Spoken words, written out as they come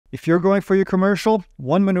If you're going for your commercial,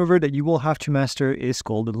 one maneuver that you will have to master is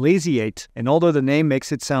called the lazy 8. And although the name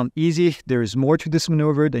makes it sound easy, there is more to this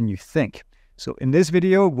maneuver than you think. So in this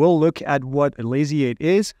video, we'll look at what a lazy 8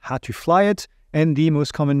 is, how to fly it, and the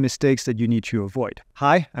most common mistakes that you need to avoid.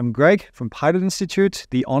 Hi, I'm Greg from Pilot Institute,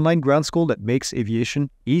 the online ground school that makes aviation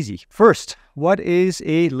easy. First, what is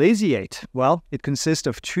a lazy 8? Well, it consists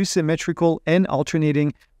of two symmetrical and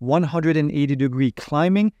alternating 180-degree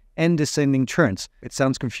climbing and descending turns. It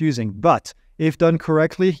sounds confusing, but if done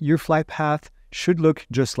correctly, your flight path should look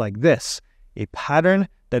just like this, a pattern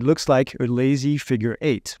that looks like a lazy figure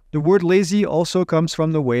 8. The word lazy also comes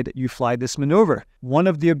from the way that you fly this maneuver. One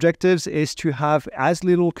of the objectives is to have as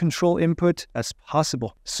little control input as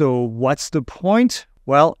possible. So what's the point?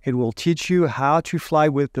 Well, it will teach you how to fly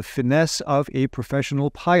with the finesse of a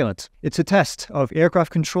professional pilot. It's a test of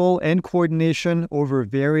aircraft control and coordination over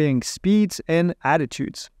varying speeds and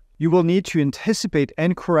attitudes. You will need to anticipate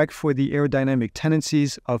and correct for the aerodynamic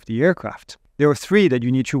tendencies of the aircraft. There are three that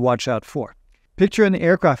you need to watch out for. Picture an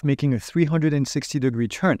aircraft making a 360-degree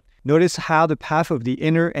turn. Notice how the path of the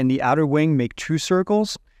inner and the outer wing make two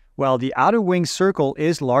circles, while the outer wing circle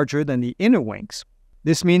is larger than the inner wings.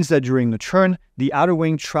 This means that during the turn, the outer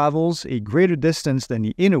wing travels a greater distance than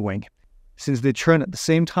the inner wing. Since they turn at the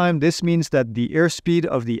same time, this means that the airspeed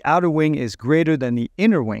of the outer wing is greater than the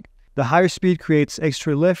inner wing. The higher speed creates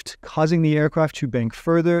extra lift, causing the aircraft to bank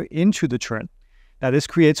further into the turn. Now, this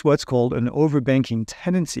creates what's called an overbanking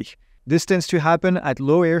tendency. This tends to happen at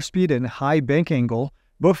low airspeed and high bank angle,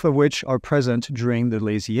 both of which are present during the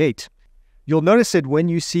lazy 8. You'll notice it when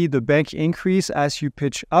you see the bank increase as you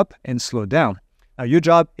pitch up and slow down. Now, your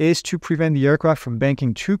job is to prevent the aircraft from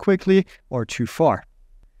banking too quickly or too far.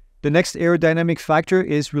 The next aerodynamic factor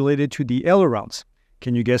is related to the ailerons.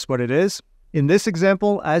 Can you guess what it is? In this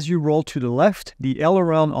example, as you roll to the left, the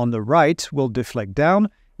aileron on the right will deflect down,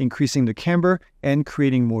 increasing the camber and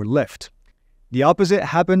creating more lift. The opposite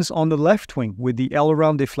happens on the left wing, with the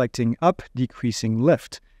aileron deflecting up, decreasing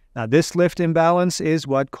lift. Now, this lift imbalance is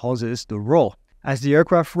what causes the roll. As the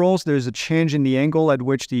aircraft rolls, there's a change in the angle at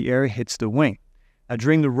which the air hits the wing. Now,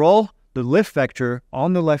 during the roll, the lift vector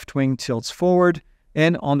on the left wing tilts forward,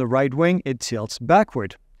 and on the right wing, it tilts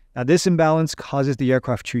backward. Now, this imbalance causes the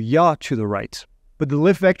aircraft to yaw to the right. But the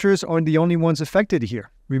lift vectors aren't the only ones affected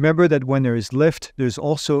here. Remember that when there is lift, there's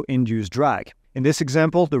also induced drag. In this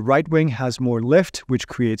example, the right wing has more lift, which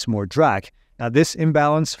creates more drag. Now, this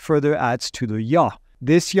imbalance further adds to the yaw.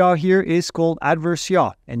 This yaw here is called adverse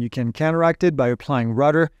yaw, and you can counteract it by applying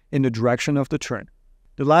rudder in the direction of the turn.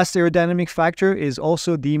 The last aerodynamic factor is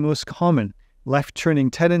also the most common, left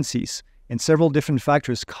turning tendencies, and several different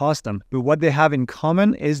factors cause them. But what they have in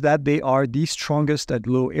common is that they are the strongest at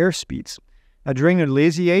low airspeeds. Now, during the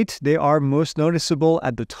lazy 8, they are most noticeable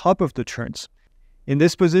at the top of the turns. In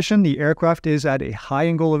this position, the aircraft is at a high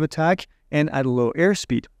angle of attack and at a low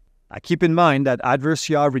airspeed. Now, keep in mind that adverse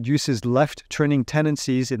yaw reduces left turning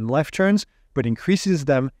tendencies in left turns, but increases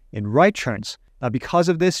them in right turns. Now, because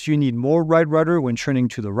of this, you need more right rudder when turning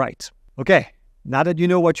to the right. Okay, now that you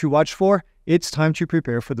know what to watch for, it's time to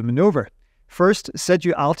prepare for the maneuver. First, set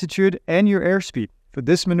your altitude and your airspeed. For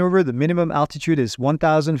this maneuver, the minimum altitude is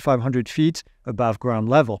 1,500 feet above ground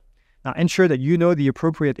level. Now, ensure that you know the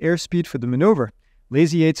appropriate airspeed for the maneuver.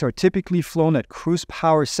 Lazy 8s are typically flown at cruise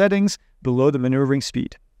power settings below the maneuvering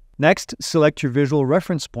speed. Next, select your visual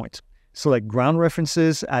reference point. Select ground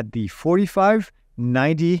references at the 45,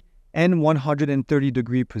 90, and 130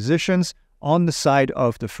 degree positions on the side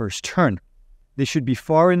of the first turn. They should be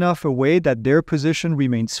far enough away that their position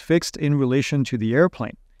remains fixed in relation to the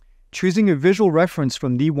airplane. Choosing a visual reference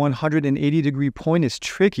from the 180 degree point is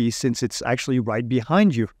tricky since it's actually right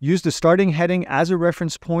behind you. Use the starting heading as a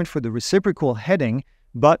reference point for the reciprocal heading,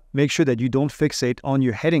 but make sure that you don't fixate on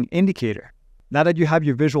your heading indicator. Now that you have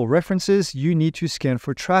your visual references, you need to scan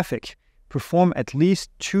for traffic. Perform at least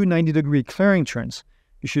 2 90-degree clearing turns.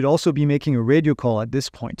 You should also be making a radio call at this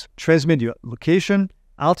point. Transmit your location,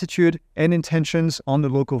 altitude, and intentions on the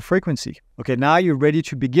local frequency. Okay, now you're ready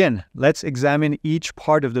to begin. Let's examine each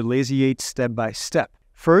part of the lazy 8 step by step.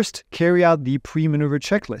 First, carry out the pre-maneuver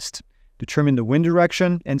checklist. Determine the wind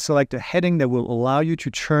direction and select a heading that will allow you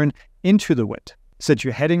to turn into the wind. Set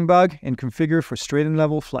your heading bug and configure for straight and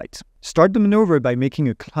level flight. Start the maneuver by making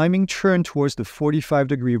a climbing turn towards the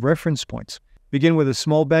 45-degree reference point. Begin with a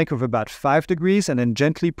small bank of about 5 degrees and then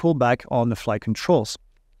gently pull back on the flight controls.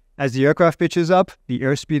 As the aircraft pitches up, the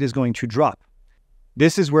airspeed is going to drop.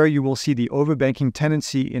 This is where you will see the overbanking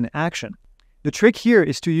tendency in action. The trick here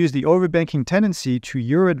is to use the overbanking tendency to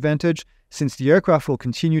your advantage since the aircraft will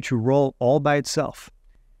continue to roll all by itself.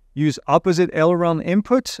 Use opposite aileron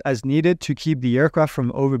input as needed to keep the aircraft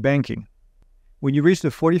from overbanking. When you reach the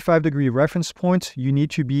 45-degree reference point, you need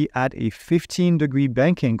to be at a 15-degree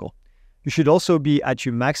bank angle. You should also be at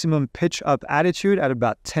your maximum pitch up attitude at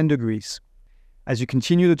about 10 degrees. As you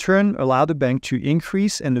continue to turn, allow the bank to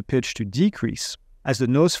increase and the pitch to decrease. As the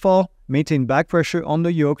nose fall, maintain back pressure on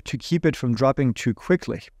the yoke to keep it from dropping too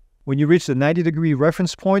quickly. When you reach the 90-degree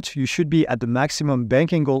reference point, you should be at the maximum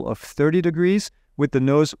bank angle of 30 degrees with the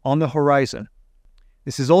nose on the horizon.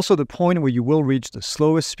 This is also the point where you will reach the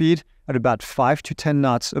slowest speed at about 5 to 10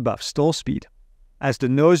 knots above stall speed. As the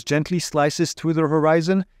nose gently slices through the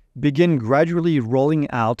horizon, begin gradually rolling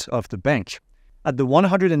out of the bank. At the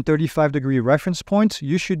 135-degree reference point,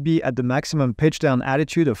 you should be at the maximum pitch down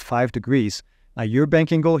attitude of 5 degrees. Now your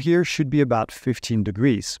bank angle here should be about 15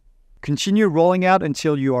 degrees. Continue rolling out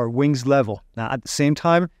until you are wings level. Now at the same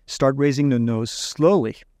time, start raising the nose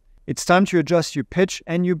slowly. It's time to adjust your pitch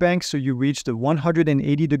and your bank so you reach the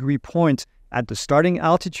 180-degree point at the starting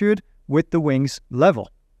altitude with the wings level.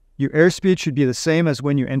 Your airspeed should be the same as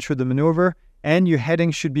when you enter the maneuver, and your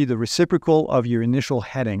heading should be the reciprocal of your initial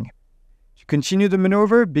heading. To continue the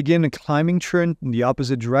maneuver, begin a climbing turn in the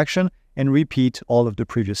opposite direction and repeat all of the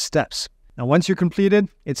previous steps. Now once you're completed,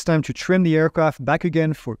 it's time to trim the aircraft back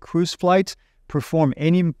again for cruise flight, perform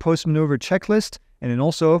any post-maneuver checklist, and then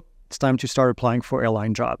also it's time to start applying for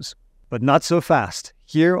airline jobs. But not so fast.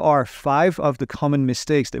 Here are 5 of the common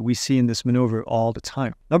mistakes that we see in this maneuver all the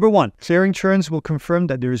time. Number 1, clearing turns will confirm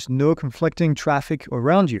that there is no conflicting traffic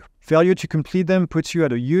around you. Failure to complete them puts you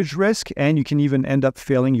at a huge risk, and you can even end up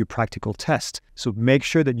failing your practical test. So make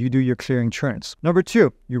sure that you do your clearing turns. Number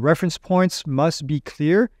 2, your reference points must be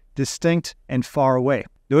clear, distinct, and far away.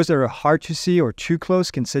 Those that are hard to see or too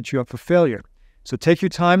close can set you up for failure. So take your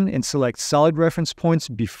time and select solid reference points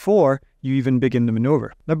before you even begin the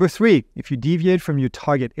maneuver. Number 3, if you deviate from your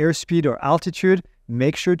target airspeed or altitude,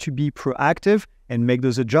 make sure to be proactive and make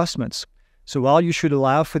those adjustments. So while you should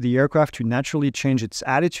allow for the aircraft to naturally change its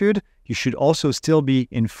attitude, you should also still be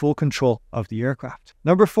in full control of the aircraft.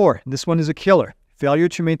 Number 4, this one is a killer. Failure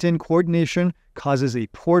to maintain coordination causes a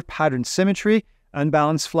poor pattern symmetry,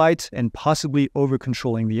 unbalanced flight, and possibly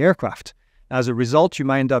over-controlling the aircraft. As a result, you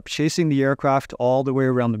might end up chasing the aircraft all the way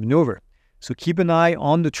around the maneuver. So keep an eye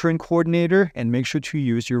on the turn coordinator and make sure to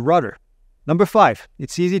use your rudder. Number 5,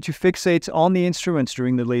 it's easy to fixate on the instruments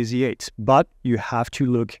during the Lazy 8, but you have to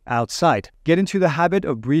look outside. Get into the habit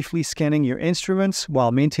of briefly scanning your instruments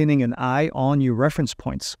while maintaining an eye on your reference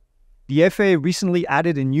points. The FAA recently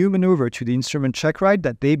added a new maneuver to the instrument check ride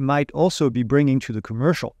that they might also be bringing to the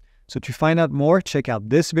commercial. So to find out more, check out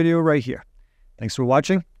this video right here. Thanks for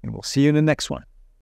watching, and we'll see you in the next one.